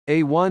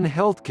A1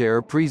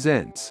 Healthcare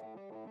presents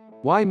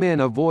Why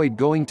Men Avoid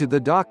Going to the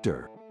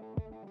Doctor.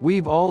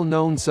 We've all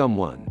known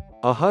someone,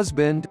 a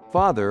husband,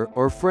 father,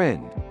 or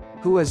friend,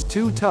 who is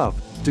too tough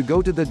to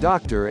go to the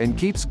doctor and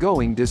keeps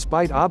going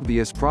despite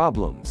obvious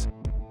problems.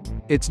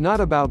 It's not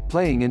about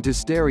playing into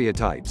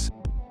stereotypes.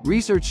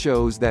 Research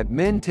shows that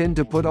men tend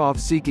to put off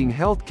seeking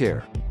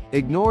healthcare,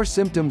 ignore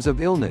symptoms of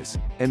illness,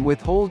 and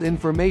withhold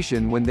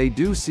information when they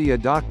do see a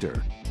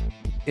doctor.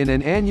 In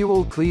an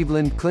annual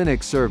Cleveland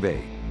Clinic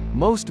survey,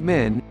 most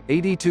men,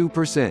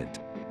 82%,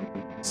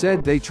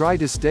 said they try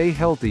to stay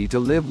healthy to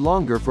live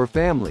longer for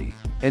family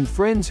and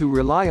friends who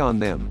rely on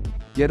them,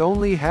 yet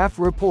only half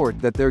report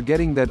that they're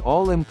getting that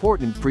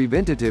all-important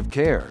preventative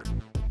care.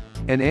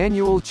 An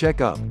annual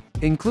checkup,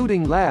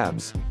 including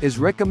labs, is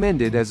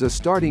recommended as a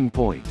starting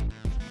point.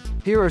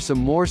 Here are some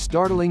more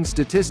startling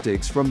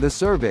statistics from the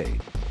survey.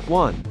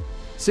 1.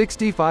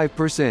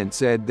 65%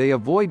 said they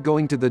avoid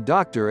going to the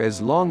doctor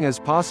as long as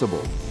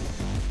possible.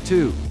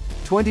 2.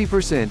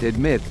 20%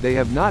 admit they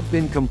have not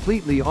been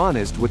completely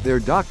honest with their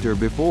doctor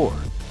before.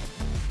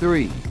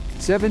 3.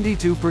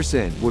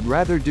 72% would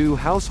rather do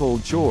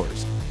household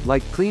chores,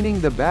 like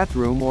cleaning the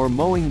bathroom or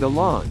mowing the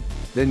lawn,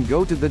 than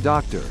go to the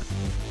doctor.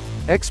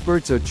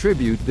 Experts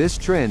attribute this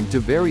trend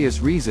to various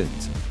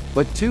reasons,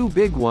 but two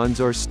big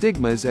ones are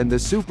stigmas and the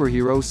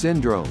superhero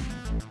syndrome.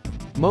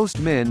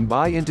 Most men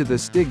buy into the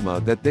stigma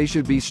that they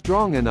should be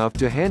strong enough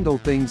to handle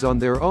things on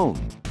their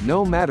own,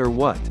 no matter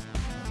what.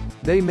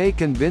 They may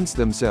convince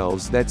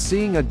themselves that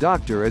seeing a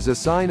doctor is a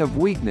sign of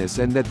weakness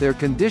and that their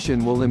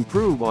condition will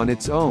improve on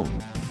its own.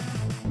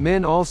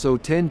 Men also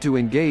tend to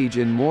engage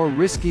in more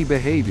risky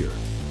behavior,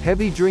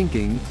 heavy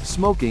drinking,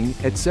 smoking,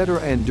 etc.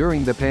 And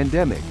during the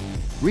pandemic,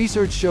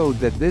 research showed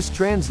that this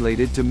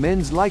translated to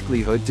men's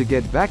likelihood to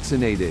get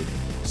vaccinated,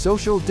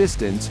 social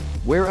distance,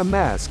 wear a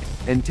mask,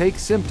 and take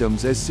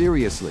symptoms as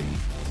seriously.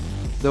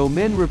 Though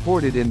men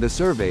reported in the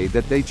survey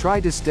that they try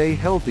to stay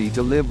healthy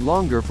to live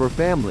longer for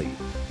family,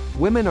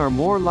 women are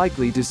more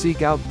likely to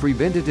seek out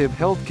preventative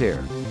health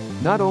care,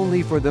 not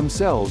only for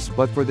themselves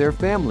but for their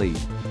family.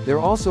 They're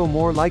also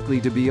more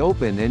likely to be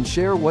open and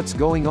share what's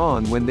going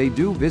on when they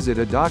do visit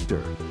a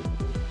doctor.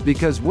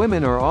 Because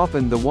women are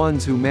often the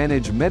ones who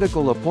manage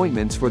medical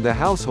appointments for the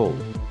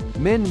household,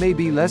 men may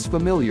be less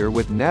familiar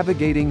with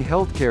navigating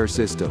healthcare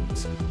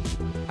systems.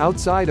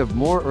 Outside of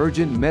more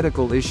urgent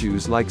medical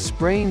issues like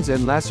sprains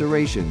and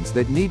lacerations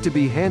that need to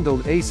be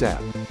handled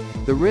ASAP,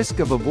 the risk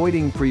of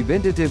avoiding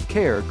preventative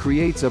care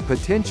creates a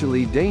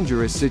potentially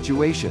dangerous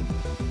situation.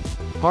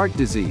 Heart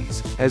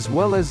disease, as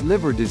well as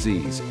liver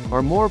disease,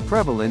 are more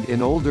prevalent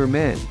in older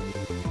men.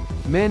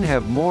 Men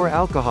have more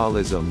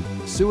alcoholism,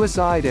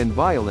 suicide and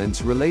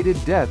violence-related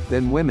death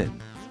than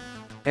women.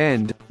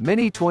 And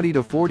many 20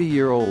 to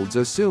 40-year-olds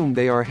assume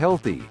they are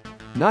healthy,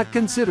 not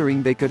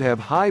considering they could have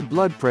high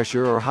blood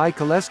pressure or high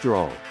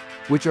cholesterol,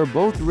 which are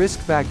both risk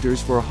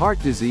factors for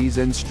heart disease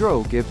and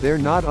stroke if they're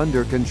not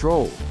under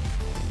control.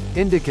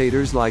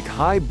 Indicators like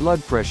high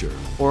blood pressure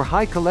or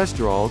high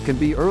cholesterol can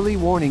be early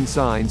warning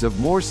signs of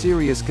more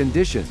serious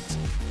conditions,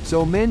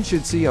 so men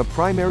should see a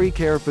primary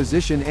care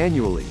physician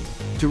annually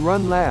to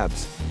run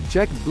labs,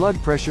 check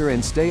blood pressure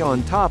and stay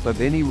on top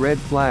of any red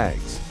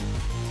flags.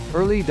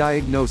 Early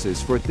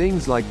diagnosis for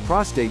things like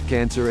prostate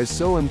cancer is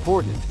so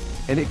important,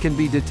 and it can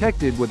be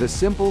detected with a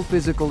simple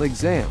physical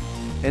exam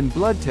and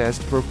blood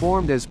test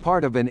performed as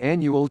part of an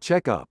annual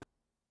checkup.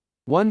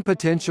 One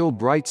potential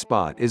bright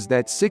spot is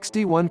that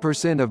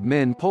 61% of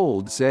men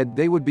polled said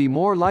they would be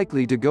more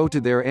likely to go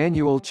to their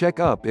annual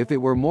checkup if it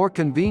were more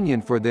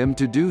convenient for them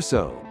to do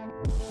so.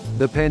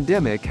 The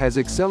pandemic has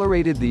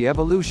accelerated the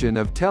evolution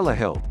of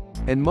telehealth,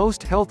 and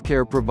most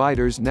healthcare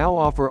providers now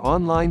offer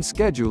online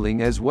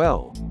scheduling as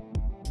well.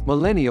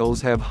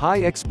 Millennials have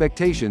high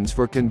expectations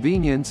for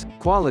convenience,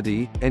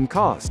 quality, and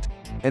cost,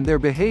 and their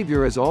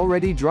behavior is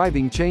already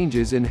driving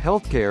changes in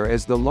healthcare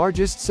as the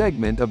largest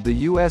segment of the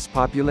U.S.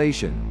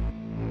 population.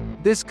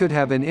 This could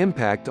have an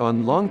impact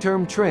on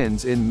long-term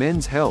trends in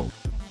men's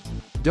health.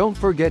 Don't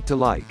forget to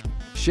like,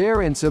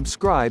 share and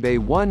subscribe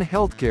A1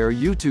 Healthcare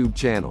YouTube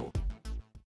channel.